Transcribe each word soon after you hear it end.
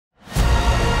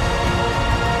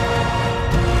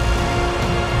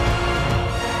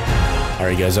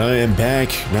Alright guys, I am back.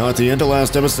 Now at the end of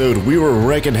last episode, we were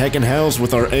wrecking heckin' house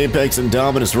with our Apex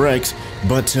INDOMINUS Rex,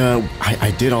 but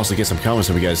I did also get some comments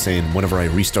from you guys saying whenever I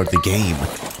restart the game,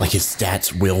 like his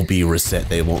stats will be reset,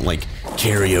 they won't like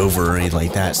carry over or anything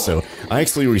like that, so I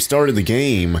actually restarted the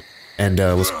game, and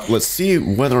let's see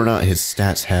whether or not his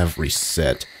stats have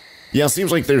reset. Yeah, it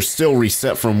seems like they're still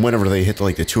reset from whenever they hit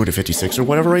like the 256 or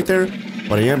whatever right there,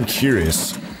 but I am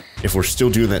curious if we're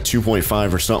still doing that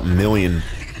 2.5 or something million.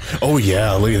 Oh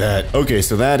yeah, look at that. Okay,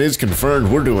 so that is confirmed.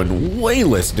 We're doing way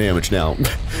less damage now.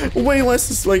 Way less,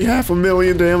 it's like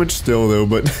 500,000 damage still though,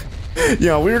 but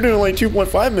yeah, we were doing like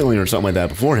 2.5 million or something like that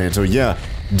beforehand. So yeah,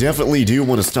 definitely do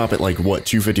want to stop at like, what,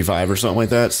 255 or something like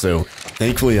that. So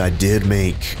thankfully I did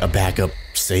make a backup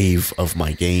save of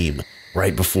my game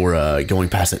right before going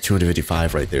past that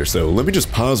 255 right there. So let me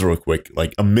just pause real quick,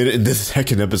 like a minute in this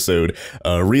second episode,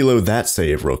 reload that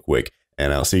save real quick.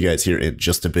 And I'll see you guys here in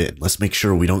just a bit. Let's make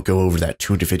sure we don't go over that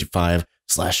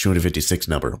 255/256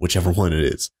 number, whichever one it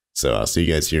is. So I'll see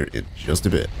you guys here in just a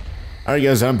bit. Alright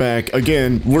guys, I'm back.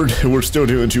 Again, we're still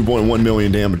doing 2.1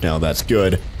 million damage now. That's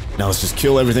good. Now let's just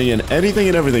kill everything and anything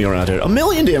and everything around here. 1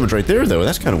 million damage right there, though.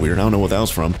 That's kind of weird. I don't know what that was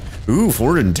from. Ooh,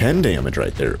 410 damage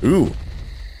right there. Ooh.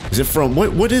 Is it from...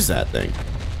 What is that thing?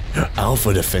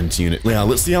 Alpha defense unit. Yeah,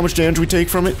 let's see how much damage we take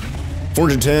from it.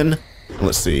 410.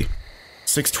 Let's see.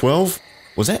 612?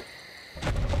 Was that?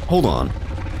 Hold on.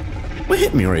 What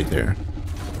hit me right there?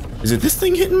 Is it this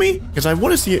thing hitting me? Because I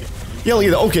want to see it. Yeah, look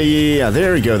at that. Okay, yeah.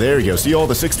 There we go, there we go. See all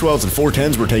the 612s and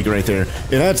 410s we're taking right there.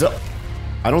 It adds up.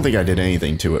 I don't think I did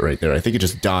anything to it right there. I think it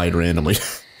just died randomly.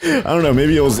 I don't know,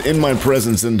 maybe it was in my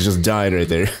presence and just died right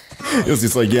there. It was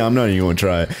just like, yeah, I'm not even going to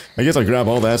try it. I guess I'll grab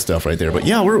all that stuff right there. But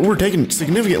yeah, we're taking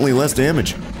significantly less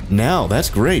damage now. That's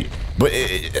great. But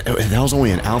that was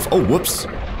only an alpha. Oh, whoops.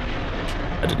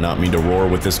 I did not mean to roar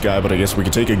with this guy, but I guess we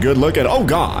could take a good look at it. Oh,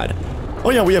 God.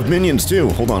 Oh, yeah, we have minions, too.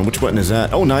 Hold on, which button is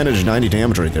that? Oh, 990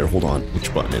 damage right there. Hold on.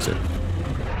 Which button is it?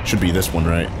 Should be this one,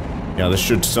 right? Yeah, this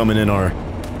should summon in our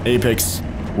Apex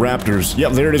Raptors.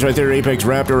 Yep, there it is right there. Apex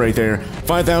Raptor right there.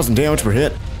 5,000 damage per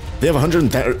hit. They have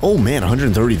 130... Oh, man,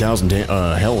 130,000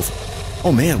 health.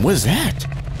 Oh, man, what is that?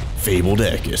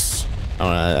 Fabledecus.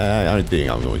 I think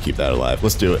I'm going to keep that alive.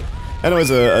 Let's do it. I know it's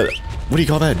a what do you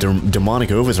call that?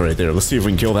 Demonic Ovis right there. Let's see if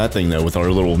we can kill that thing, though, with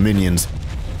our little minions.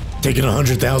 Taking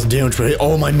 100,000 damage per hit.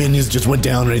 Oh, my minions just went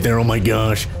down right there. Oh, my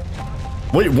gosh.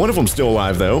 Wait, one of them's still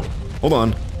alive, though. Hold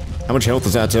on. How much health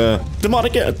is that?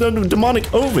 Demonic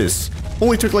Ovis.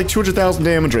 Only took like 200,000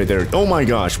 damage right there. Oh, my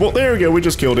gosh. Well, there we go. We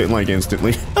just killed it, like,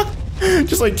 instantly.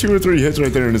 Just like 2 or 3 hits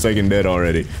right there and it's like dead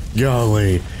already.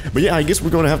 Golly. But yeah, I guess we're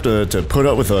going to have to put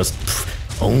up with us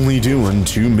only doing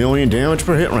 2 million damage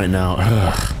per hit right now.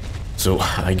 Ugh. So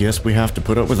I guess we have to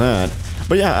put up with that.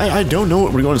 But yeah, I don't know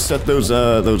what we're going to set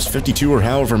those 52 or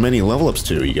however many level ups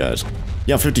to, you guys.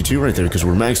 Yeah, 52 right there because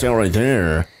we're maxed out right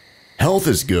there. Health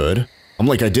is good. I'm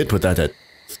like, I did put that at,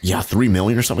 yeah, 3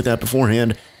 million or something like that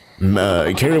beforehand.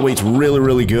 Carry weight's really,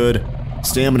 really good.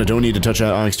 Stamina, don't need to touch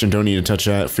that. Oxygen, don't need to touch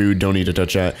that. Food, don't need to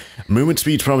touch that. Movement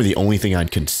speed's probably the only thing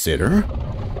I'd consider.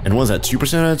 And what was that,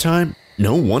 2% at a time?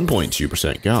 No,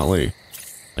 1.2%. Golly.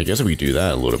 I guess if we do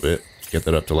that a little bit, get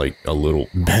that up to like a little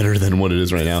better than what it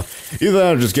is right now. Either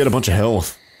that or just get a bunch of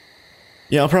health.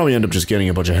 Yeah, I'll probably end up just getting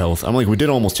a bunch of health. I'm like, we did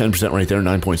almost 10% right there,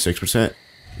 9.6%.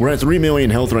 We're at 3 million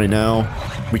health right now.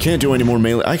 We can't do any more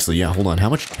melee. Actually, yeah, hold on.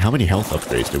 How many health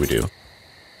upgrades did we do?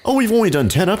 Oh, we've only done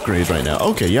 10 upgrades right now.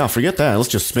 Okay, yeah, forget that. Let's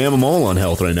just spam them all on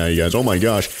health right now, you guys. Oh my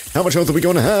gosh. How much health are we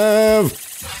going to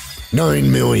have?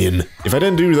 9 million. If I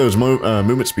didn't do those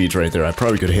movement speeds right there, I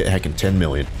probably could hit heckin' 10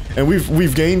 million. And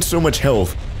we've gained so much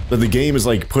health that the game is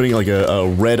like putting like a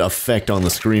red effect on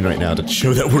the screen right now to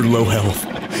show that we're low health.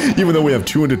 Even though we have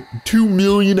 2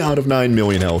 million out of 9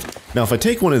 million health. Now, if I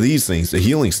take one of these things, the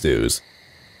healing stews,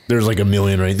 there's like 1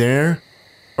 million right there.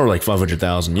 Or like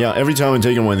 500,000. Yeah, every time I'm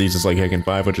taking one of these, it's like heckin'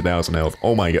 500,000 health.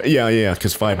 Oh my god. Yeah,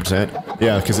 because 5%.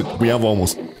 Yeah, because we have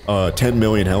almost 10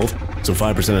 million health. So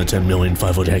 5% of 10 million,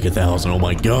 500,000. Oh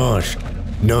my gosh.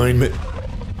 9 mi...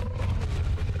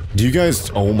 Do you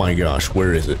guys... Oh my gosh,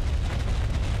 where is it?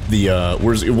 The,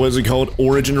 what is it called?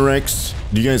 Origin Rex?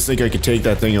 Do you guys think I could take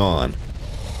that thing on?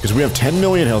 Because we have 10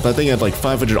 million health. I think I had like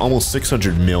 500, almost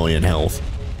 600 million health.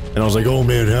 And I was like, oh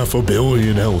man, 500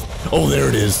 million health. Oh, there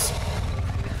it is.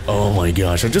 Oh my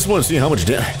gosh, I just want to see how much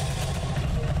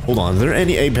Hold on, are there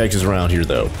any Apexes around here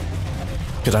though?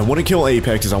 Because I want to kill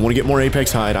Apexes, I want to get more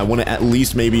Apex hide, I want to at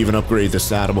least maybe even upgrade the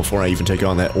saddle before I even take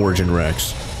on that Origin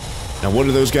Rex. Now what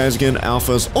are those guys again?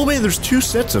 Alphas? Oh man, there's 2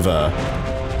 sets of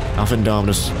Alpha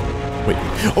INDOMINUS. Wait.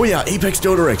 Oh yeah, Apex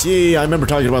Dodorex. Yeah, I remember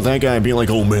talking about that guy and being like,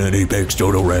 oh man, Apex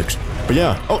Dodorex. But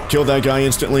yeah, oh, killed that guy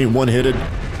instantly, one-hitted.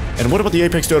 And what about the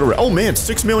Apex Dodorex? Oh man,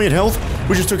 6 million health.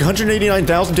 We just took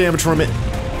 189,000 damage from it.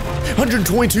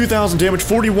 122,000 damage,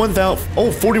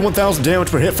 41,000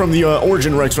 damage per hit from the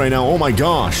Origin Rex right now. Oh my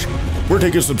gosh. We're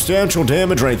taking substantial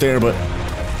damage right there, but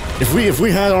if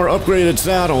we had our upgraded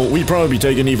saddle, we'd probably be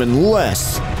taking even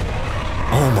less.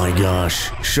 Oh my gosh.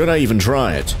 Should I even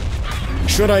try it?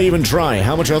 Should I even try?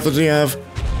 How much health does he have?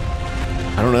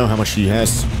 I don't know how much he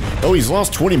has. Oh, he's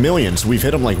lost 20 million, so we've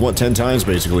hit him like, what, 10 times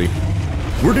basically.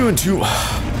 We're doing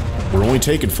we're only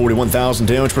taking 41,000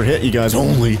 damage per hit, you guys,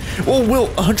 only. Oh, well,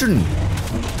 100.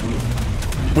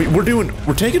 Wait,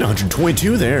 we're taking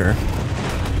 122 there,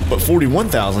 but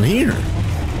 41,000 here.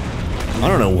 I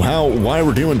don't know why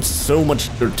we're doing so much,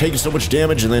 or taking so much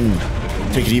damage and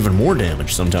then taking even more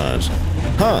damage sometimes.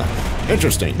 Huh,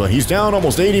 interesting, but he's down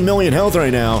almost 80 million health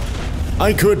right now.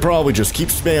 I could probably just keep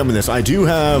spamming this. I do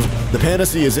have, the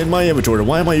Panacea is in my inventory.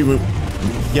 Why am I even,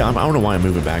 yeah, I don't know why I'm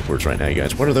moving backwards right now, you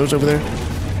guys. What are those over there?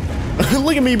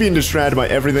 Look at me being distracted by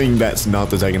everything that's not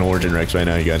the second Origin Rex right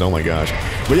now, you guys. Oh my gosh.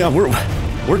 But yeah,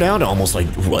 we're down to almost like,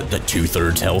 what, the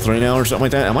 2/3 health right now or something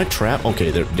like that? Am I trapped? Okay,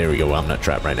 there we go. I'm not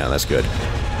trapped right now. That's good.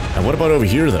 And what about over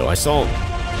here, though? I saw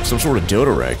some sort of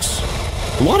Dodorex.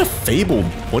 A lot of fabled,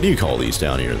 what do you call these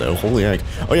down here, though? Holy heck.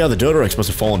 Oh yeah, the Dodorex must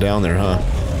have fallen down there, huh?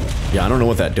 Yeah, I don't know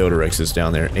what that Dodorex is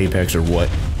down there, Apex or what.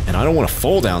 And I don't want to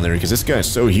fall down there because this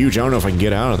guy's so huge, I don't know if I can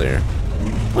get out of there.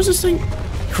 What's this thing?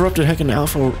 Corrupted heckin'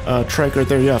 alpha trike right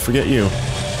there, yeah, forget you.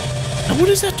 And what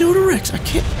is that Dodorex? I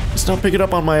can't, it's not picking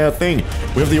up on my thing.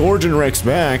 We have the Origin Rex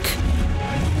back.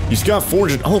 He's got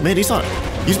forged, oh man, he's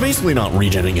basically not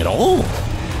regenning at all.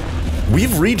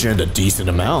 We've regened a decent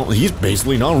amount. He's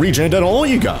basically not regened at all,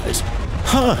 you guys.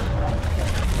 Huh.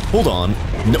 Hold on.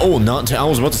 No, not I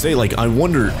was about to say, like, I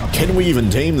wonder, can we even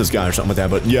tame this guy or something like that?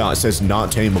 But yeah, it says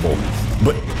not tameable.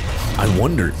 But I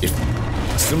wonder if,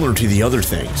 similar to the other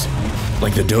things,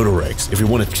 like the Dodorex, if we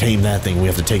want to tame that thing, we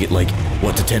have to take it, like,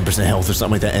 what, to 10% health or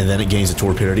something like that, and then it gains a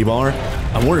torpidity bar?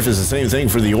 I wonder if it's the same thing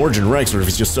for the Origin Rex, or if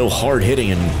it's just so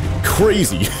hard-hitting and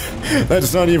crazy that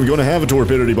it's not even going to have a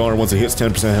torpidity bar once it hits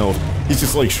 10% health. He's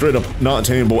just, like, straight up not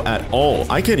tameable at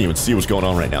all. I can't even see what's going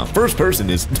on right now. First person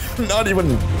is not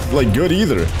even, like, good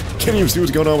either. Can't even see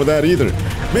what's going on with that either.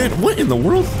 Man, what in the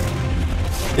world?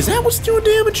 Is that what's doing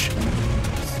damage?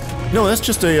 No, that's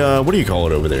just a, what do you call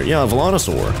it over there? Yeah, a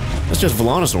Velonosaur. That's just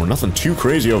Velonosaur, nothing too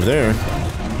crazy over there.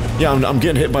 Yeah, I'm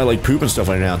getting hit by, like, poop and stuff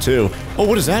right now, too. Oh,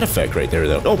 what is that effect right there,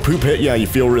 though? Oh, poop hit, yeah, you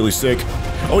feel really sick.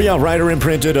 Oh, yeah, Rider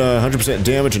imprinted, 100%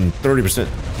 damage and 30%...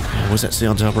 What's that say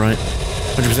on top right?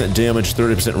 100% damage,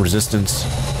 30% resistance.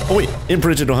 Oh, wait,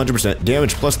 imprinted 100%,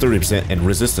 damage plus 30%, and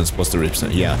resistance plus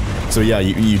 30%, yeah. So, yeah,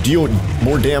 you deal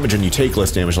more damage and you take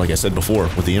less damage, like I said before,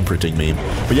 with the imprinting meme.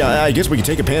 But, yeah, I guess we can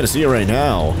take a Panacea right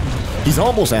now. He's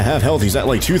almost at half health. He's at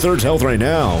like 2/3 health right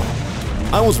now.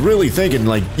 I was really thinking,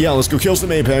 like, yeah, let's go kill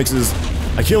some Apexes.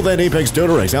 I killed that Apex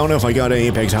Dodorex. I don't know if I got an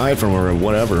Apex hide from her or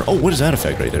whatever. Oh, what is that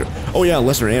effect right there? Oh, yeah,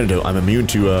 lesser antidote. I'm immune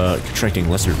to contracting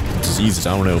lesser diseases.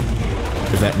 I don't know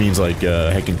if that means, like,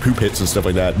 heckin' poop hits and stuff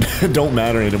like that. Don't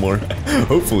matter anymore.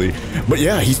 Hopefully. But,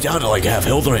 yeah, he's down to, like, half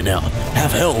health right now.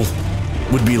 Half health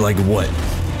would be, like, what?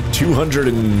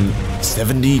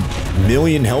 270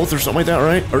 million health or something like that,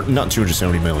 right? Or not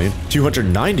 270 million,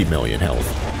 290 million health.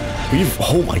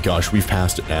 Oh my gosh, we've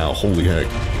passed it now. Holy heck.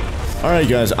 Alright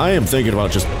guys, I am thinking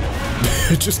about just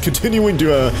continuing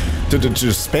to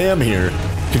just spam here.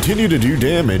 Continue to do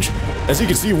damage. As you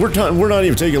can see, we're not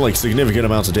even taking like significant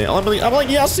amounts of damage. I'm like,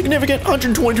 yeah, significant.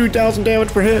 122,000 damage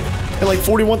per hit and like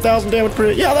 41,000 damage per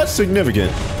hit. Yeah, that's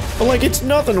significant. But like, it's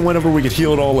nothing whenever we could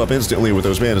heal it all up instantly with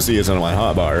those Panaceas on my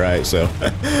hotbar, right? So,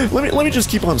 let me just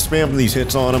keep on spamming these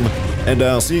hits on him, and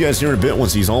I'll see you guys here in a bit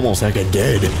once he's almost hecka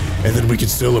dead, and then we can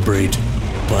celebrate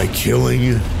by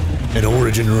killing an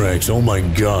Origin Rex. Oh my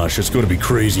gosh, it's gonna be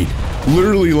crazy.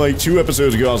 Literally, like, 2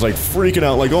 episodes ago, I was like freaking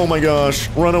out, like, oh my gosh,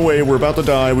 run away, we're about to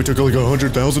die, we took like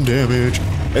 100,000 damage.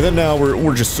 And then now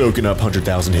we're just soaking up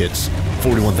 100,000 hits,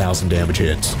 41,000 damage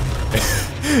hits.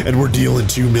 And we're dealing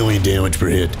 2 million damage per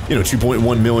hit. You know,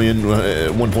 2.1 million,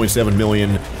 1.7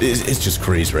 million. It's just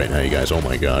crazy right now, you guys. Oh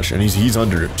my gosh. And he's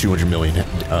under 200 million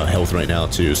health right now,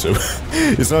 too. So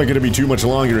it's not going to be too much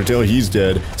longer until he's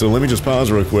dead. So let me just pause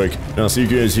real quick. And I'll see you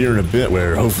guys here in a bit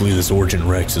where hopefully this Origin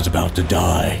Rex is about to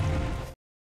die.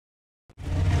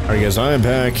 Alright, guys, I am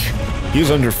back. He's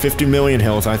under 50 million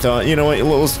health. I thought, you know what,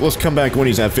 let's come back when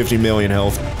he's at 50 million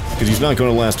health. Because he's not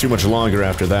going to last too much longer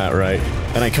after that, right?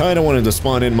 And I kind of wanted to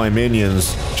spawn in my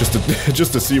minions just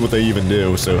to see what they even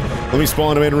do. So let me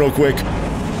spawn them in real quick.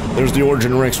 There's the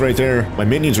Origin Rex right there. My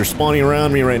minions are spawning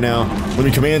around me right now. Let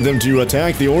me command them to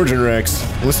attack the Origin Rex.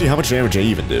 Let's see how much damage they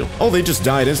even do. Oh, they just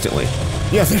died instantly.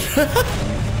 Yeah,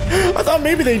 I thought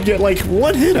maybe they'd get like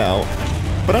one hit out.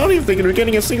 But I don't even think they're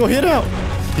getting a single hit out.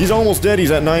 He's almost dead.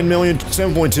 He's at 9 million,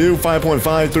 7.2,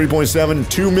 5.5, 3.7,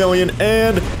 2 million,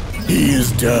 and he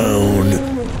is down.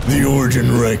 The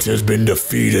Origin Rex has been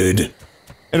defeated.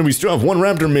 And we still have one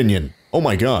raptor minion. Oh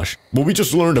my gosh. Well, we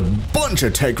just learned a bunch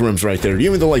of tech rooms right there.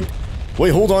 Even though, like,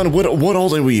 wait, hold on. What all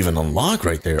did we even unlock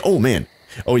right there? Oh, man.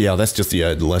 Oh, yeah, that's just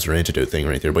the lesser antidote thing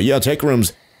right there. But yeah, tech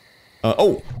rooms.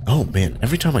 Oh, man.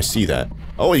 Every time I see that.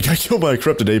 Oh, he got killed by a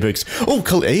corrupted apex. Oh,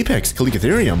 Apex,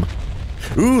 Calicatherium.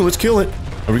 Ooh, let's kill it.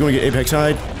 Are we going to get apex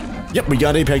hide? Yep, we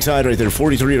got apex hide right there.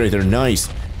 43 right there. Nice.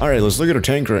 All right, let's look at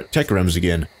our tech rooms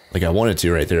again. Like I wanted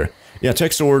to right there. Yeah,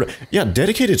 tech sword. Yeah,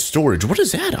 dedicated storage. What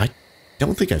is that? I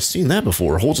don't think I've seen that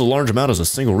before. Holds a large amount as a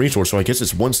single resource, so I guess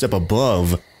it's one step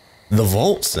above the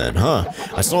vaults then, huh?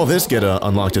 I saw this get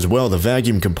unlocked as well, the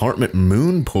vacuum compartment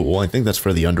moon pool. I think that's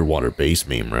for the underwater base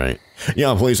meme, right?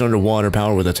 Yeah, place underwater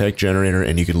power with a tech generator,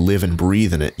 and you can live and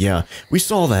breathe in it. Yeah, we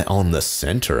saw that on the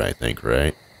center, I think,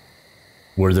 right?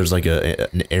 Where there's like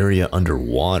an area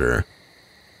underwater,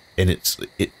 and it's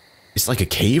like a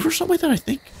cave or something like that, I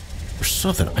think, or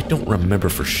something. I don't remember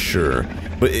for sure,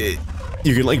 but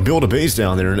you can like build a base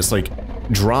down there, and it's like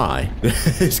dry.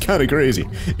 It's kind of crazy.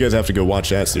 You guys have to go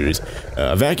watch that series.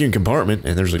 A vacuum compartment,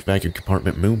 and there's a vacuum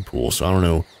compartment moon pool. So I don't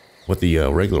know what the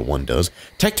regular one does.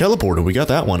 Tech teleporter, we got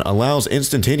that one. Allows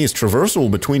instantaneous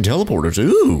traversal between teleporters.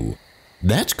 Ooh.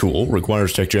 That's cool.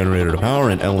 Requires tech generator to power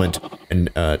and element and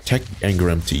tech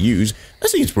engram to use. That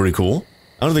seems pretty cool.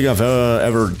 I don't think I've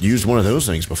ever used one of those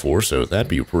things before, so that'd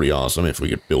be pretty awesome if we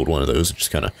could build one of those and just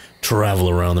kind of travel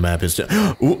around the map instead.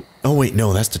 Oh wait,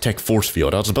 no, that's the tech force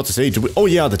field. I was about to say, oh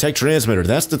yeah, the tech transmitter.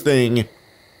 That's the thing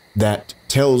that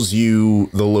tells you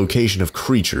the location of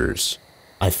creatures,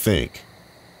 I think.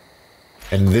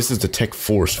 And this is the tech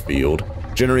force field.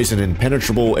 Generates an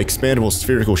impenetrable, expandable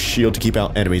spherical shield to keep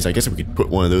out enemies. I guess we could put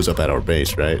one of those up at our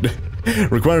base, right?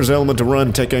 Requires element to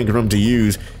run, tech engram to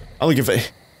use. I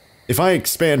think if I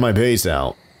expand my base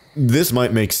out, this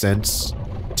might make sense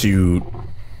to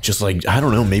just like, I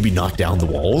don't know, maybe knock down the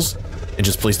walls and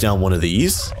just place down one of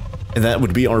these. And that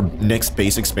would be our next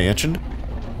base expansion.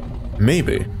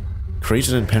 Maybe. Creates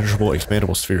an impenetrable,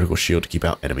 expandable spherical shield to keep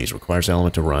out enemies. Requires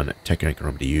element to run, tech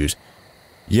engram to use.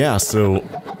 Yeah, so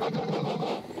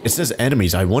it says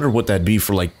enemies. I wonder what that'd be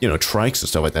for, like, you know, trikes and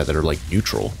stuff like that that are like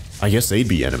neutral. I guess they'd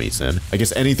be enemies then. I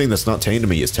guess anything that's not tame to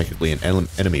me is technically an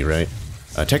enemy, right?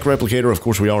 Tech replicator, of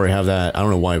course, we already have that. I don't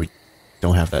know why we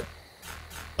don't have that.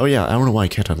 Oh yeah, I don't know why I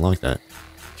can't unlock that.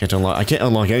 I can't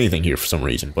unlock anything here for some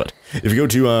reason. But if you go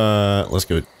to let's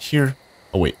go here.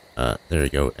 Oh wait, there you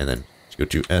go, and then let's go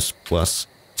to S plus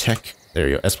tech. There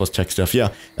you go, S plus tech stuff.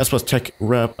 Yeah, S plus tech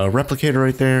replicator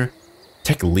right there.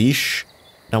 Tech leash.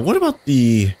 Now what about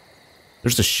there's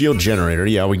the shield generator.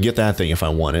 Yeah, we can get that thing if I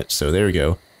want it. So there we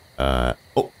go.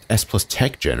 Oh, S plus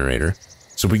tech generator.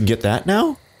 So we can get that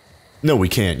now? No, we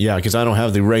can't. Yeah, because I don't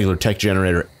have the regular tech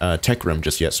generator tech room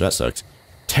just yet, so that sucks.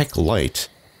 Tech light.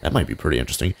 That might be pretty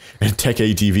interesting. And tech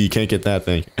ATV, can't get that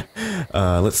thing.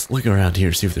 Let's look around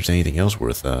here to see if there's anything else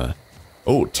worth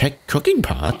oh, tech cooking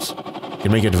pots.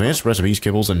 Can make advanced recipes,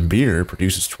 kibbles, and beer.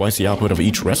 Produces twice the output of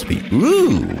each recipe.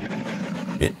 Ooh!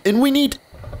 And we need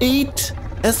 8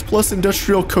 S plus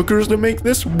industrial cookers to make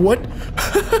this? What?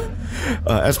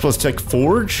 S plus tech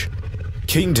forge?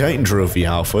 King Titan trophy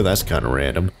alpha, that's kind of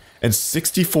random. And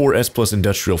 64 S plus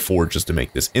industrial forges to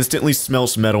make this. Instantly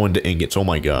smelts metal into ingots, oh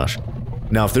my gosh.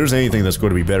 Now if there's anything that's going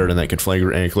to be better than that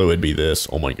Conflagrant Anklo, it'd be this.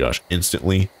 Oh my gosh,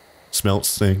 instantly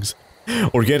smelts things.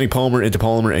 Organic polymer into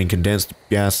polymer and condensed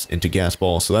gas into gas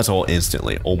ball, so that's all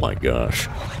instantly. Oh my gosh.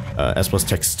 S plus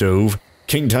tech stove.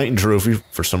 King Titan trophy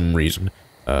for some reason.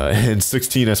 And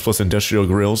 16 S plus industrial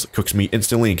grills. Cooks meat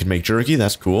instantly and can make jerky,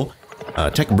 that's cool.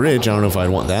 Tech bridge, I don't know if I'd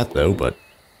want that though, but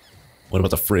what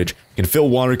about the fridge? Can fill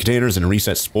water containers and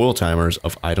reset spoil timers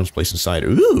of items placed inside.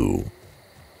 Ooh,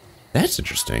 that's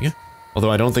interesting.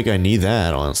 Although I don't think I need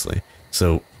that, honestly.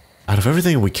 So, out of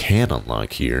everything we can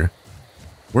unlock here,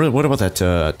 what about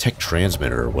that tech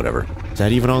transmitter or whatever? Is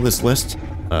that even on this list?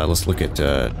 Let's look at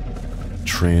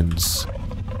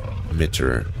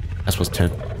transmitter. That's what's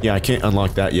 10. Yeah, I can't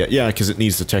unlock that yet. Yeah, because it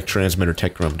needs the tech transmitter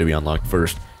tech room to be unlocked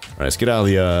first. Alright, let's get out of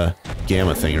the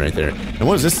gamma thing right there. And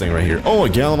what is this thing right here? Oh, a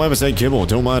gallimimus egg kibble.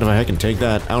 Don't mind if I can take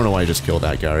that. I don't know why I just killed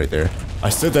that guy right there. I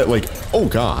said that like, oh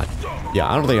god.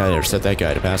 Yeah, I don't think I ever set that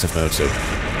guy to passive mode, so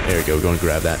there you go. Go and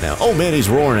grab that now. Oh man, he's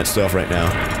roaring at stuff right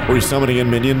now. Or he's summoning in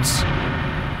minions.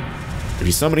 If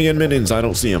he's summoning in minions, I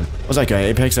don't see him. What's that guy,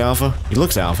 Apex Alpha? He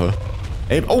looks Alpha.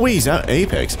 Oh wait, he's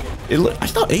Apex. I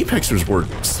thought Apexers were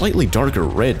slightly darker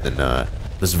red than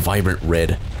this vibrant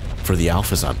red for the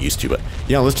alphas I'm used to. But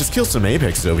yeah, let's just kill some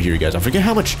Apexes over here, you guys. I forget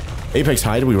how much Apex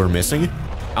hide we were missing.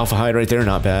 Alpha hide right there,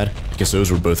 not bad. I guess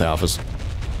those were both alphas.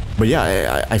 But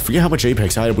yeah, I forget how much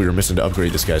Apex hide we were missing to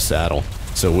upgrade this guy's saddle.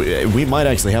 So we might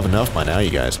actually have enough by now,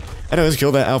 you guys. Anyways,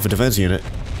 kill that Alpha defense unit.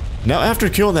 Now, after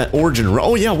killing that Origin...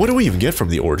 Oh yeah, what do we even get from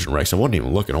the Origin Rex? I wasn't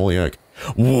even looking, holy heck.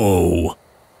 Whoa.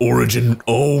 Origin...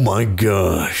 Oh my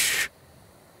gosh.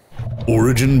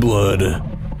 Origin Blood.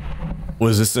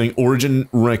 What is this thing? Origin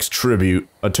Rex Tribute.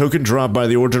 A token dropped by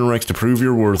the Origin Rex to prove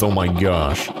your worth. Oh my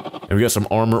gosh. And we got some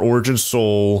armor. Origin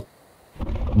Soul.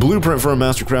 Blueprint for a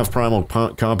Mastercraft Primal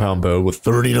Compound Bow with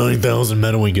 39,000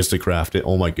 metal ingots to craft it.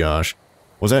 Oh my gosh.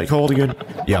 What's that called again?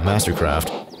 Yeah,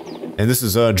 Mastercraft. And this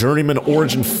is Journeyman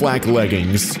Origin Flak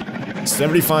Leggings.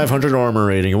 7,500 armor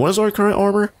rating. And what is our current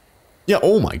armor? Yeah,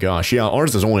 oh my gosh. Yeah,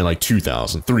 ours is only like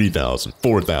 2,000, 3,000,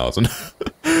 4,000.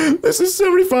 This is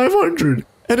 7,500.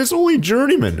 And it's only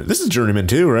Journeyman. This is Journeyman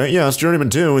 2, right? Yeah, it's Journeyman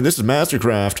 2, and this is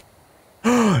Mastercraft.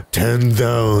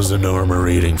 10,000 armor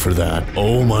rating for that.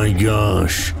 Oh my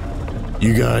gosh.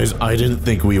 You guys, I didn't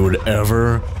think we would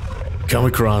ever come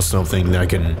across something that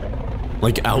can,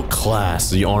 like,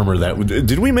 outclass the armor that...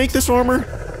 Did we make this armor?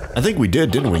 I think we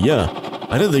did, didn't we? Yeah.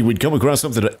 I didn't think we'd come across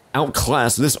something to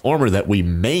outclass this armor that we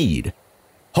made.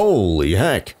 Holy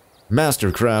heck.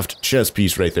 Mastercraft chest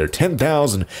piece right there.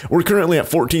 10,000. We're currently at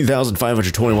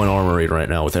 14,521 armor rate right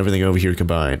now with everything over here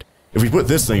combined. If we put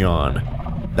this thing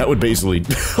on, that would basically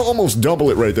almost double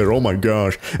it right there. Oh my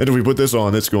gosh. And if we put this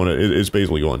on, it's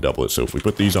basically going to double it. So if we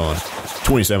put these on,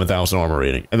 27,000 armor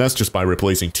rating. And that's just by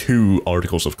replacing 2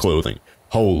 articles of clothing.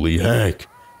 Holy heck.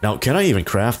 Now, can I even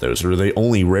craft those? Or are they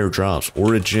only rare drops?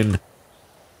 Origin...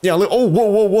 Yeah, oh, whoa,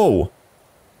 whoa, whoa.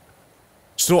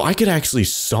 So I could actually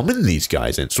summon these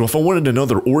guys in. So if I wanted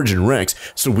another Origin Rex,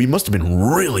 so we must have been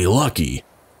really lucky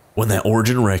when that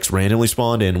Origin Rex randomly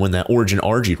spawned in, when that Origin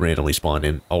RG randomly spawned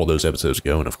in all those episodes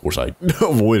ago, and of course I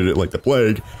avoided it like the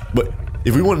plague. But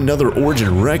if we want another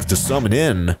Origin Rex to summon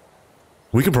in,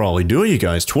 we could probably do it, you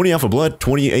guys. 20 Alpha Blood,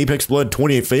 20 Apex Blood,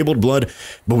 28 Fabled Blood,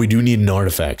 but we do need an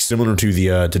artifact, similar to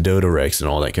the to Dodo Rex and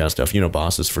all that kind of stuff. You know,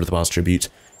 bosses for the boss tributes.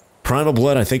 Primal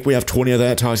Blood, I think we have 20 of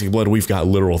that. Toxic Blood, we've got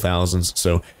literal thousands.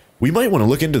 So we might want to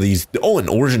look into these. Oh, an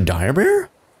Origin Dire Bear?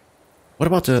 What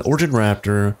about the Origin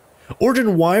Raptor?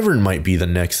 Origin Wyvern might be the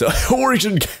next.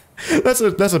 Origin... That's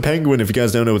a penguin if you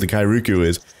guys don't know what the Kairuku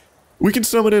is. We can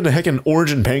summon in a heckin'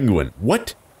 Origin Penguin.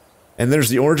 What? And there's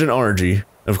the Origin RG.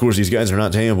 Of course, these guys are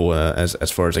not tameable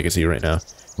as far as I can see right now.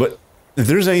 But if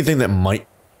there's anything that might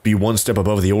be one step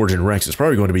above the Origin Rex, it's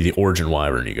probably going to be the Origin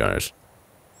Wyvern, you guys.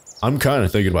 I'm kind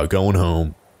of thinking about going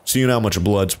home, seeing how much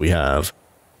bloods we have,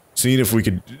 seeing if we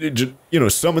could, you know,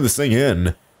 summon this thing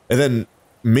in, and then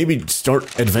maybe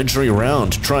start adventuring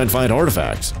around to try and find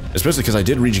artifacts. Especially because I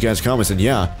did read you guys' comments, and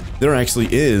yeah, there actually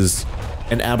is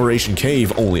an Aberration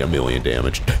Cave, only 1,000,000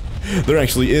 damage. There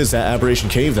actually is that Aberration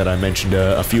Cave that I mentioned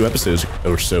a few episodes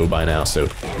or so by now, so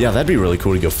yeah, that'd be really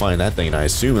cool to go find that thing, and I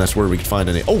assume that's where we can find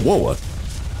any— oh, whoa, a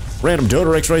random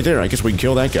Dodorex right there. I guess we can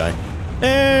kill that guy.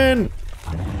 And...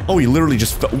 oh, he literally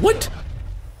just fell— what?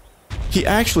 He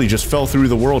actually just fell through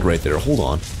the world right there. Hold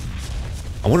on.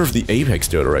 I wonder if the Apex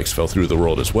Dodorex fell through the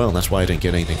world as well, and that's why I didn't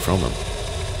get anything from him.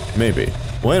 Maybe.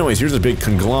 Well, anyways, here's a big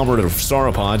conglomerate of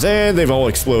sauropods, and they've all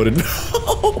exploded.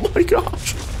 Oh my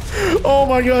gosh. Oh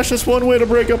my gosh, that's one way to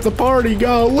break up the party,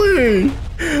 golly.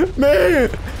 Man.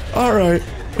 Alright.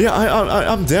 Yeah,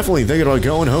 I'm definitely thinking about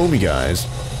going home, you guys.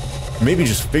 Maybe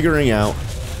just figuring out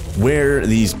where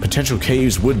these potential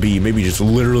caves would be, maybe just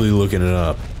literally looking it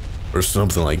up. Or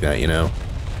something like that, you know?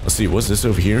 Let's see, what's this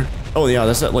over here? Oh yeah,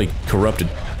 that's that, like, corrupted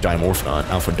Dimorphodon,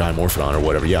 Alpha Dimorphodon or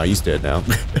whatever. Yeah, he's dead now.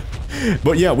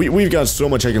 But yeah, we've got so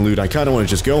much I can loot. I kind of want to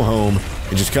just go home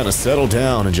and just kind of settle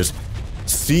down and just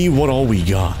see what all we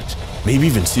got. Maybe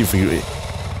even see if we...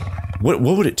 What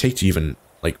would it take to even,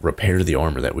 like, repair the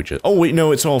armor that we just... oh wait,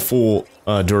 no, it's all full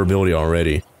durability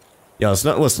already. Yeah,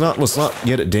 let's not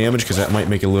get it damaged, because that might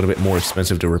make it a little bit more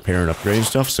expensive to repair and upgrade and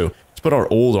stuff, so let's put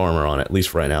our old armor on, at least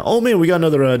for right now. Oh man, we got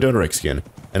another Dodorex skin,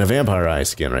 and a Vampire Eye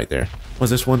skin right there.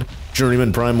 What's this one?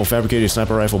 Journeyman Primal Fabricated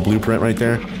Sniper Rifle Blueprint right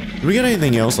there. Do we got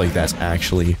anything else like that's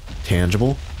actually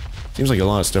tangible? Seems like a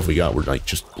lot of stuff we got were like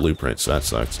just blueprints, so that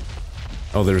sucks.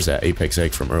 Oh, there's that Apex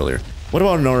egg from earlier. What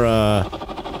about in our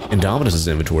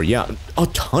INDOMINUS' inventory? Yeah, a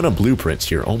ton of blueprints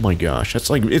here. Oh my gosh, that's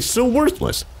like, it's so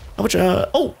worthless. How much,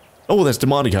 oh, that's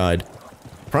Demonic Hide.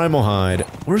 Primal Hide.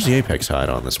 Where's the Apex Hide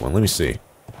on this one? Let me see.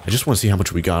 I just want to see how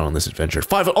much we got on this adventure.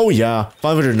 Oh yeah,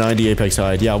 590 apex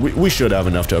hide. Yeah, we should have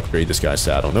enough to upgrade this guy's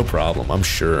saddle. No problem, I'm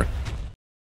sure.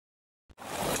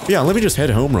 Yeah, let me just head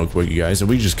home real quick, you guys, and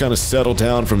we just kind of settle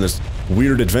down from this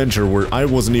weird adventure where I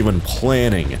wasn't even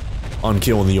planning on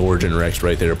killing the Origin Rex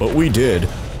right there, but we did.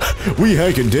 We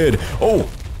heckin' did. Oh,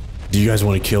 do you guys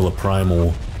want to kill a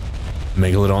primal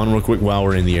Megalodon real quick while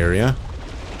we're in the area?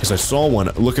 Because I saw one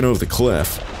looking over the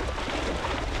cliff.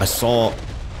 I saw...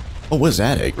 Oh, what is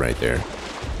that egg right there?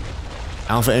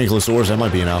 Alpha Ankylosaurus, that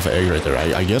might be an alpha egg right there.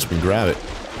 I guess we can grab it.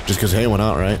 Just because, hey, why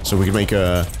not, right? So we can make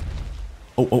a...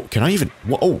 Oh, can I even...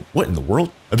 Oh, what in the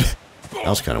world? That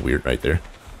was kind of weird right there.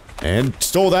 And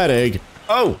stole that egg.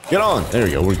 Oh, get on. There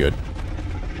we go, we're good.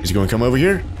 Is he going to come over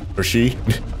here? Or she?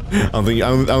 I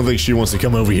don't think she wants to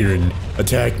come over here and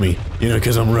attack me. You know,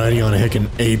 because I'm riding on a heckin'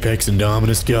 Apex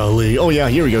Indominus, golly. Oh yeah,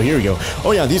 here we go.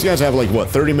 Oh yeah, these guys have like, what,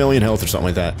 30 million health or something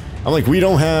like that. I'm like, we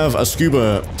don't have a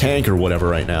scuba tank or whatever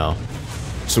right now.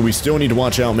 So we still need to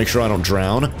watch out, make sure I don't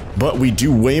drown. But we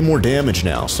do way more damage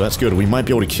now, so that's good. We might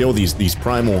be able to kill these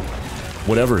primal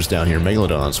whatever's down here,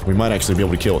 Megalodons. We might actually be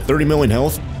able to kill it. 30 million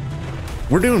health.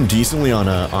 We're doing decently on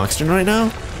oxygen right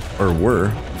now. Or were,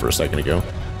 for a second ago.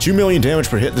 2 million damage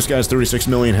per hit. This guy's 36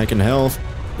 million heckin' health.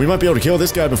 We might be able to kill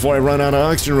this guy before I run out of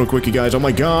oxygen real quick, you guys. Oh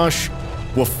my gosh.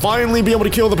 We'll finally be able to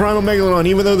kill the primal Megalodon,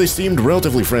 even though they seemed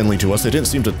relatively friendly to us. They didn't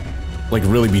seem to, like,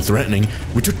 really be threatening.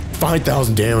 We took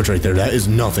 5,000 damage right there. That is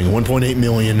nothing. 1.8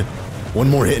 million. One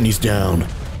more hit and he's down.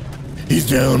 He's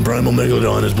down. Primal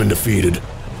Megalodon has been defeated.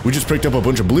 We just picked up a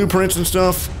bunch of blueprints and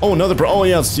stuff. Oh, oh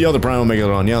yeah, it's the other primal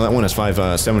Megalodon. Yeah, that one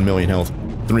has 7 million health.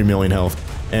 3 million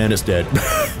health. And it's dead.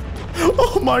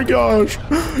 Oh my gosh.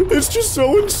 It's just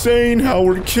so insane how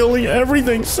we're killing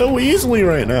everything so easily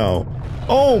right now.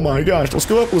 Oh my gosh. Let's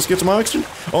go up. Let's get some oxygen.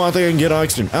 Oh, I don't think I can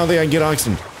get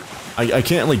oxygen. I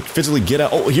can't, like, physically get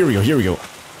out. Oh, here we go.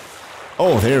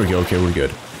 Oh, there we go. Okay, we're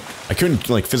good. I couldn't,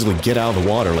 like, physically get out of the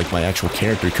water like my actual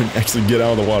character couldn't actually get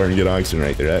out of the water and get oxygen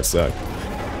right there. That sucked.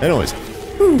 Anyways.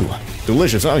 Whew.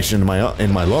 Delicious oxygen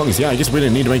in my lungs. Yeah, I guess we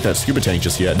didn't need to make that scuba tank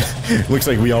just yet. Looks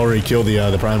like we already killed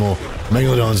the primal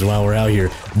Megalodons while we're out here.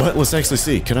 But let's actually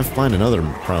see. Can I find another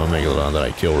primal Megalodon that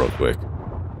I kill real quick?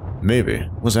 Maybe.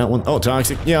 Was that one? Oh,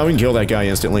 toxic. Yeah, we can kill that guy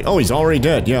instantly. Oh, he's already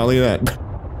dead. Yeah, look at that.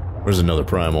 Where's another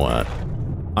primal at?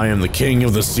 I am the king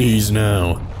of the seas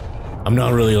now. I'm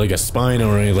not really like a Spino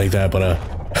or anything like that, but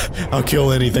I'll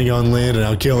kill anything on land and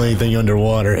I'll kill anything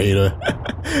underwater, Ada.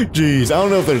 Jeez, I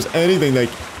don't know if there's anything that,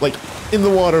 like, in the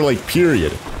water, like,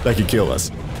 period, that could kill us.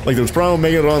 Like, those primal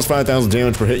Megalodons, 5,000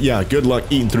 damage per hit. Yeah, good luck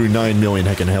eating through 9 million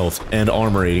heckin' health and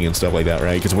armor rating and stuff like that,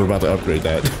 right? Because we're about to upgrade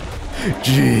that.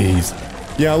 Jeez.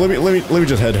 Yeah, let me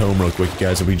just head home real quick,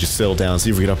 guys, and we just settle down, see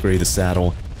if we can upgrade the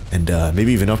saddle, and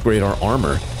maybe even upgrade our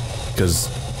armor, because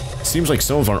it seems like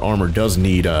some of our armor does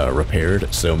need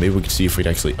repaired, so maybe we can see if we'd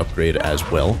actually upgrade it as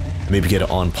well. Maybe get it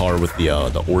on par with the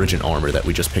Origin armor that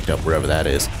we just picked up, wherever that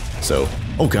is. So,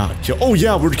 oh god, oh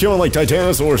yeah, we're killing like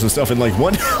Dinosaurs and stuff in like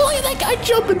one. Look at that guy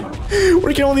jumping!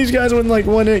 We're killing these guys in like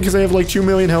 1 hit because they have like 2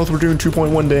 million health. We're doing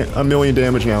 2.1 million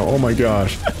damage now. Oh my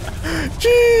gosh.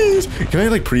 Jeez! Can I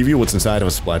like preview what's inside of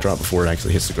a splat drop before it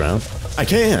actually hits the ground? I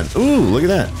can! Ooh, look at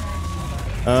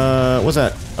that. What's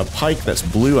that? A pike that's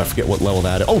blue. I forget what level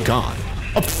that is. Oh god.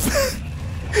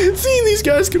 Seeing these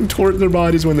guys contort their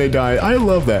bodies when they die. I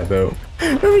love that though.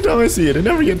 Every time I see it, it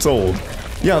never gets old.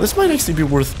 Yeah, this might actually be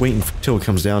worth waiting till it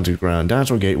comes down to the ground.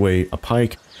 Dinosaur Gateway, a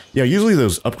pike. Yeah, usually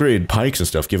those upgraded pikes and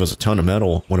stuff give us a ton of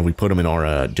metal when we put them in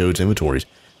our Dode's inventories.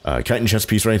 Chitin chest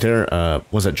piece right there.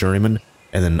 Was that Journeyman?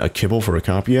 And then a kibble for a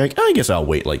copy egg. I guess I'll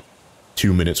wait like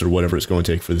 2 minutes or whatever it's going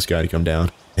to take for this guy to come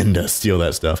down and steal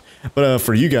that stuff. But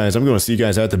for you guys, I'm going to see you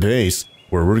guys at the base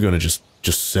where we're going to just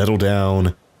settle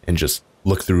down and just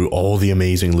look through all the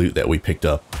amazing loot that we picked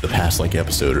up the past like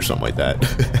episode or something like that.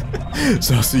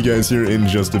 So I'll see you guys here in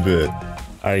just a bit.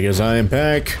 Alright guys, I am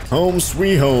back. Home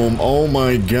sweet home. Oh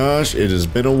my gosh, it has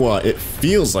been a while. It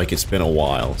feels like it's been a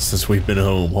while since we've been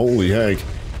home. Holy heck.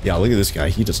 Yeah, look at this guy.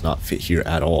 He does not fit here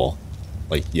at all.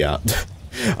 Like, yeah.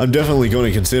 I'm definitely going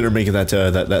to consider making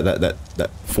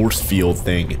that force field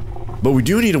thing. But we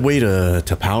do need a way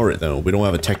to power it though. We don't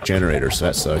have a tech generator, so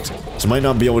that sucks. So might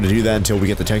not be able to do that until we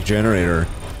get the tech generator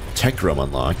tech room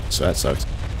unlocked, so that sucks.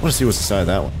 I want to see what's inside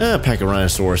that one.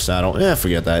 Pachyrhinosaurus saddle.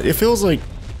 Forget that. It feels like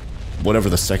whatever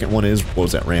the second one is. What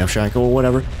was that, ramshackle or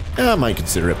whatever? I might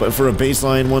consider it, but for a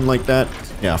baseline one like that,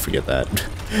 yeah, forget that.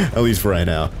 At least for right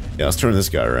now. Yeah, let's turn this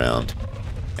guy around.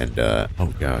 And,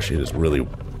 oh gosh, it is really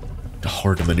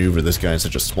hard to maneuver this guy in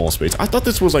such a small space. I thought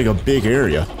this was like a big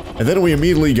area. And then we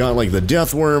immediately got like the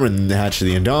death worm and hatched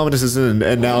the Indominuses,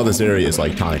 and now this area is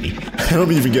like tiny. I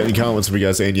don't even get any comments from you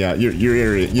guys saying, yeah, your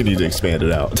area, you need to expand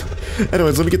it out.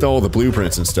 Anyways, let me get to all the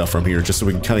blueprints and stuff from here, just so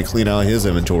we can kind of clean out his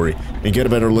inventory and get a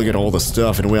better look at all the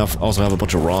stuff. And we also have a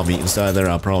bunch of raw meat inside there.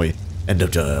 I'll probably end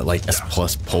up like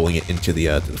S+ pulling it into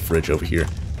the fridge over here.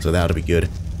 So that'll be good.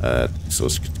 So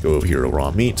let's go over here to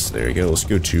raw meats. There you go. Let's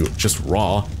go to just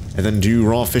raw. And then do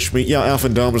raw fish meat. Yeah, Alpha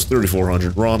Indominus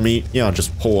 3400. Raw meat. Yeah,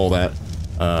 just pull all that.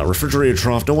 Refrigerated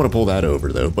trough. Don't want to pull that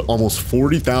over, though. But almost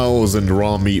 40,000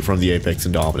 raw meat from the Apex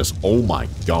Indominus. Oh my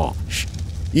gosh.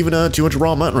 Even 200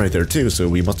 raw mutton right there, too. So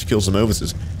we must have killed some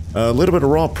ovises. A little bit of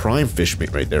raw prime fish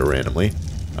meat right there randomly.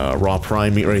 Raw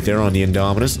prime meat right there on the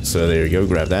Indominus. So there you go.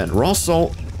 Grab that. And raw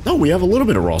salt. No, we have a little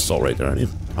bit of raw salt right there. I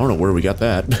don't know where we got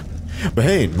that. But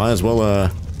hey, might as well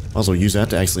use that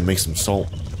to actually make some salt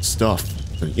stuff.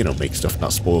 You know, make stuff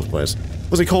not spoil quite as...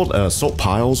 What's it called? Salt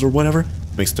piles or whatever?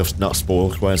 Make stuff not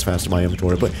spoil quite as fast in my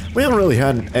inventory. But we haven't really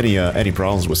had any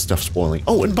problems with stuff spoiling.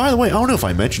 Oh, and by the way, I don't know if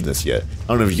I mentioned this yet. I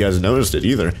don't know if you guys noticed it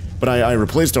either. But I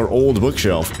replaced our old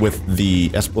bookshelf with the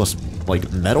S+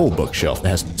 like metal bookshelf that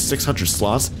has 600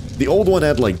 slots. The old one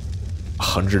had like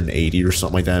 180 or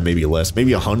something like that, maybe less,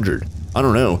 maybe 100. I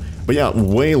don't know. But yeah,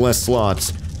 way less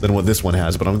slots than what this one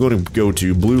has. But I'm going to go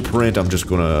to blueprint. I'm just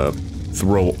going to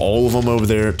throw all of them over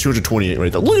there. 228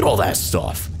 right there. Look at all that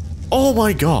stuff. Oh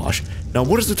my gosh. Now,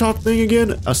 what is the top thing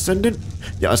again? Ascendant?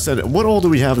 Yeah, Ascendant. What all do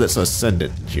we have that's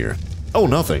Ascendant here? Oh,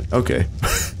 nothing. Okay.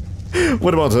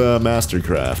 What about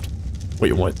Mastercraft?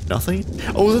 Wait, what? Nothing?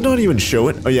 Oh, does it not even show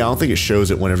it? Oh, yeah, I don't think it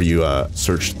shows it whenever you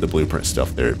search the blueprint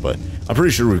stuff there, but I'm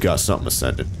pretty sure we've got something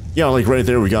Ascendant. Yeah, like right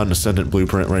there, we got an Ascendant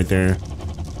blueprint right there.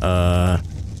 I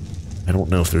don't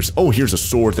know if there's... Oh, here's a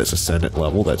sword that's Ascendant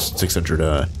level. That's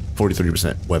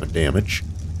 643% weapon damage.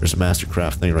 There's a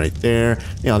Mastercraft thing right there.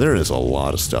 Yeah, there is a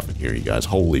lot of stuff in here, you guys.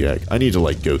 Holy heck. I need to,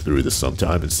 like, go through this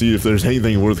sometime and see if there's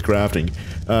anything worth crafting.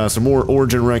 Some more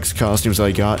Origin Rex costumes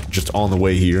I got just on the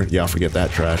way here. Yeah, forget that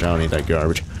trash. I don't need that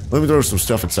garbage. Let me throw some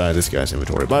stuff inside this guy's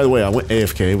inventory. By the way, I went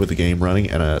AFK with the game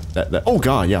running, and oh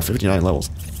god, yeah, 59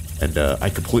 levels. And I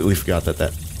completely forgot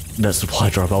that supply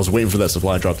drop. I was waiting for that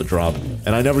supply drop to drop,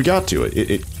 and I never got to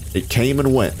it. It came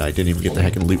and went, and I didn't even get the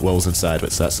heckin' loot wells inside,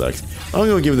 but that sucks. I'm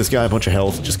gonna give this guy a bunch of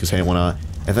health, just because, hey, why not?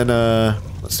 And then,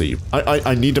 let's see.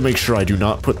 I need to make sure I do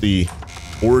not put the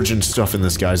Origin stuff in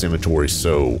this guy's inventory,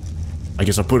 so I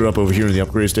guess I'll put it up over here in the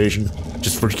upgrade station.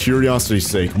 Just for curiosity's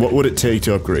sake, what would it take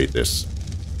to upgrade this?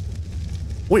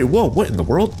 Wait, whoa, what in the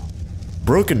world?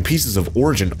 Broken pieces of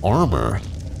Origin armor.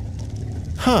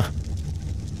 Huh.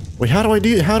 Wait, how do I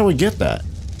get that?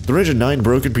 309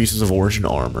 broken pieces of Origin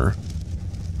armor.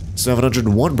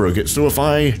 701 broken. So if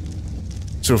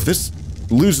this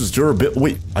loses durability,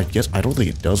 wait, I don't think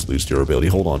it does lose durability.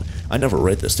 Hold on. I never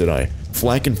read this, did I?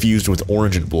 Flak infused with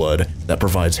Origin blood that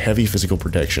provides heavy physical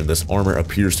protection. This armor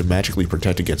appears to magically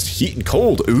protect against heat and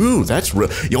cold. Ooh, that's real.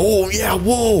 Oh, yeah,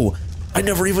 whoa. I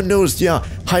never even noticed. Yeah,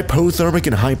 hypothermic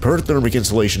and hyperthermic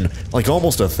insulation. Like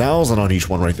almost 1,000 on each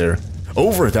one right there.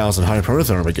 Over 1,000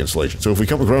 hyperthermic insulation. So if we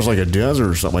come across like a desert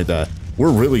or something like that,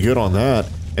 we're really good on that.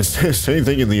 And same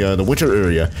thing in the winter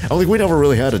area. I don't think we never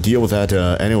really had to deal with that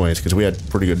anyways, because we had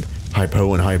pretty good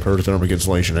hypo and hyperthermic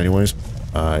insulation anyways.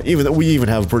 Even though we even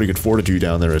have pretty good fortitude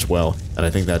down there as well. And I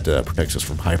think that protects us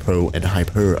from hypo and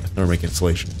hyperthermic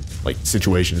insulation, like,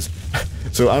 situations.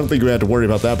 So I don't think we had to worry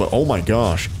about that, but oh my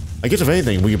gosh. I guess if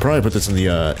anything, we could probably put this in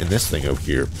the in this thing over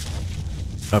here.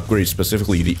 Upgrade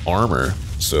specifically the armor.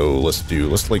 So let's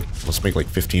make like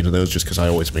 15 of those, just because I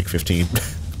always make 15.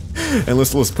 And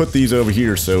let's put these over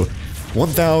here. So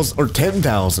 1,000 or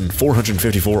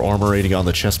 10,454 armor rating on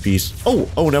the chest piece.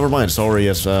 Oh, never mind. It's already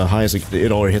as high as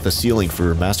it already hit the ceiling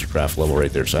for Mastercraft level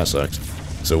right there. So that sucks.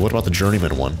 So what about the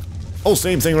Journeyman one? Oh,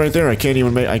 same thing right there. I can't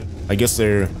even make. I guess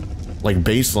they're like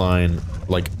baseline,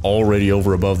 like already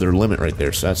over above their limit right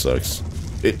there. So that sucks.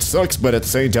 It sucks, but at the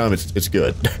same time, it's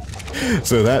good.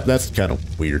 So that's kind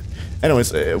of weird.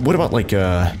 Anyways, what about like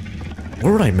where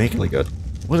would I make like a,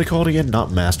 what are they called again? Not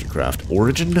Mastercraft.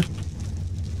 Origin?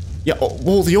 Yeah,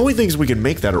 well, the only things we can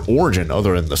make that are Origin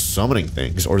other than the summoning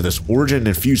things, or this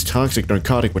Origin-infused toxic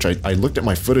narcotic, which I looked at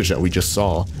my footage that we just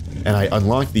saw, and I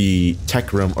unlocked the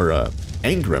Techrim, or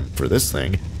Engram for this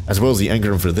thing, as well as the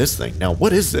Engram for this thing. Now,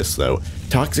 what is this, though?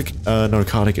 Toxic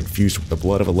narcotic infused with the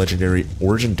blood of a legendary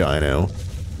Origin dino.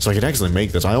 So I can actually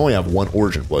make this. I only have one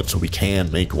Origin blood, so we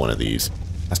can make one of these.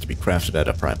 Has to be crafted at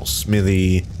a primal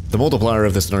smithy. The multiplier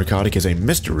of this narcotic is a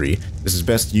mystery. This is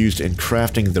best used in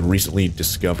crafting the recently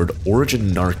discovered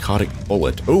Origin narcotic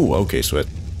bullet. Oh, okay, so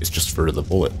it's just for the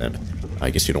bullet then. I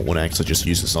guess you don't want to actually just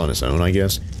use this on its own, I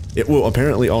guess. It will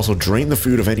apparently also drain the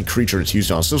food of any creature it's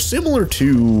used on. So similar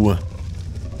to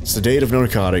sedative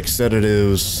narcotics,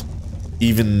 sedatives,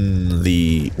 even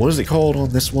the, what is it called on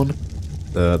this one?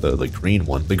 The green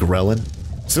one, the ghrelin.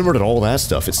 Similar to all that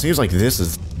stuff, it seems like this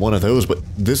is one of those, but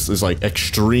this is like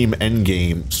extreme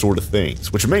endgame sort of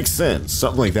things, which makes sense.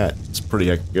 Something like that is pretty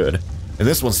heck good. And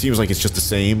this one seems like it's just the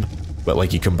same, but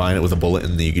like you combine it with a bullet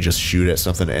and then you can just shoot at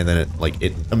something and then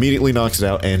it immediately knocks it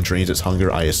out and drains its hunger.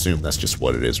 I assume that's just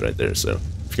what it is right there. So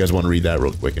if you guys want to read that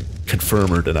real quick and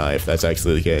confirm or deny if that's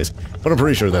actually the case, but I'm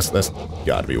pretty sure that's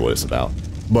got to be what it's about.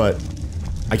 But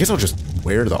I guess I'll just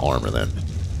wear the armor then,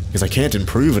 because I can't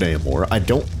improve it anymore.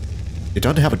 It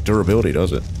doesn't have a durability,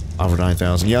 does it? Over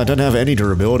 9,000. Yeah, it doesn't have any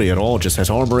durability at all. It just has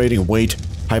armor rating, weight,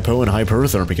 hypo, and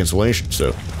hyperthermic insulation.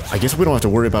 So I guess we don't have to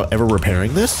worry about ever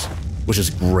repairing this, which is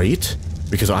great,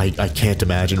 because I can't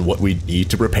imagine what we need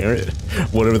to repair it.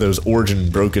 Whatever those origin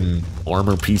broken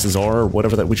armor pieces are, or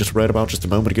whatever that we just read about just a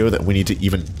moment ago that we need to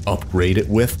even upgrade it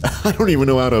with. I don't even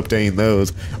know how to obtain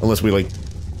those, unless we, like,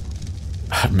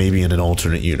 maybe in an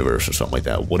alternate universe or something like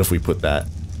that. What if we put that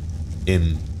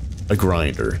in a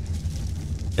grinder?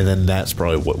 And then that's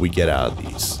probably what we get out of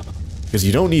these. Because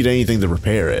you don't need anything to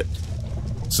repair it.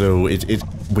 So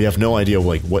we have no idea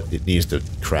like what it needs to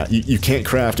craft. You can't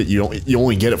craft it, you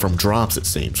only get it from drops, it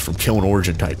seems, from killing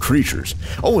origin type creatures.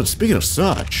 Oh, and speaking of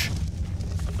such,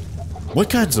 what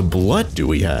kinds of blood do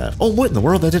we have? Oh, what in the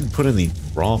world? I didn't put in the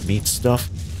raw meat stuff.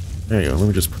 There you go, let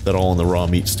me just put that all in the raw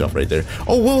meat stuff right there.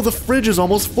 Oh, well, the fridge is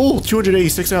almost full.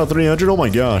 286 out of 300, oh my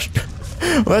gosh.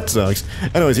 Well, that sucks.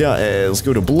 Anyways, yeah, let's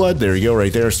go to blood. There you go,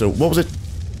 right there. So, what was it?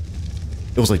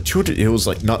 It was like 200, it was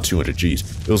like, not 200, geez.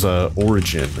 It was,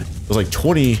 origin. It was like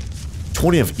 20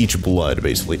 of each blood,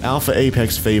 basically. Alpha,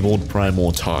 Apex, Fabled, Primal,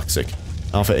 and Toxic.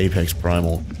 Alpha, Apex,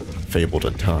 Primal, Fabled,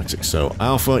 and Toxic. So,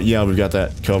 Alpha, yeah, we've got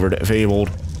that covered.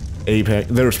 Fabled, Apex,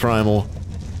 there's Primal,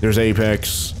 there's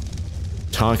Apex,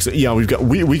 Toxic. Yeah, we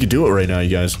could do it right now,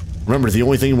 you guys. Remember, the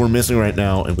only thing we're missing right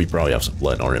now, and we probably have some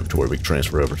blood in our inventory we can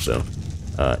transfer over, so...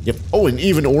 yep. Oh, and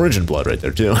even origin blood right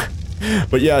there, too.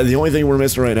 But yeah, the only thing we're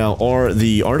missing right now are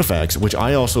the artifacts, which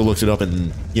I also looked it up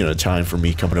in, you know, time for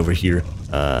me coming over here.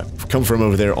 Come from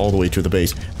over there all the way to the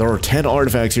base. There are 10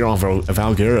 artifacts here on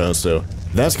Valguero, so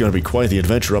that's going to be quite the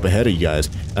adventure up ahead of you guys.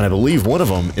 And I believe one of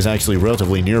them is actually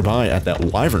relatively nearby at that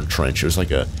Wyvern Trench. There's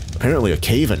like apparently a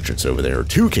cave entrance over there, or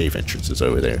 2 cave entrances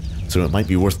over there. So it might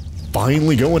be worth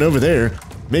finally going over there.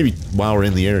 Maybe while we're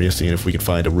in the area, seeing if we can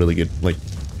find a really good, like,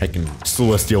 heckin'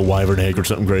 celestial wyvern egg or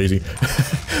something crazy.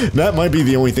 That might be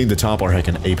the only thing to top our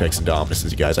heckin' Apex Indominus,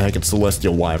 you guys. A heckin'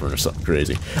 celestial wyvern or something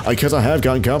crazy. Because I have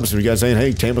gotten comments from you guys saying,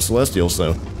 hey, tame a celestial,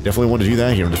 so definitely want to do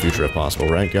that here in the future if possible,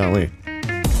 right? Golly.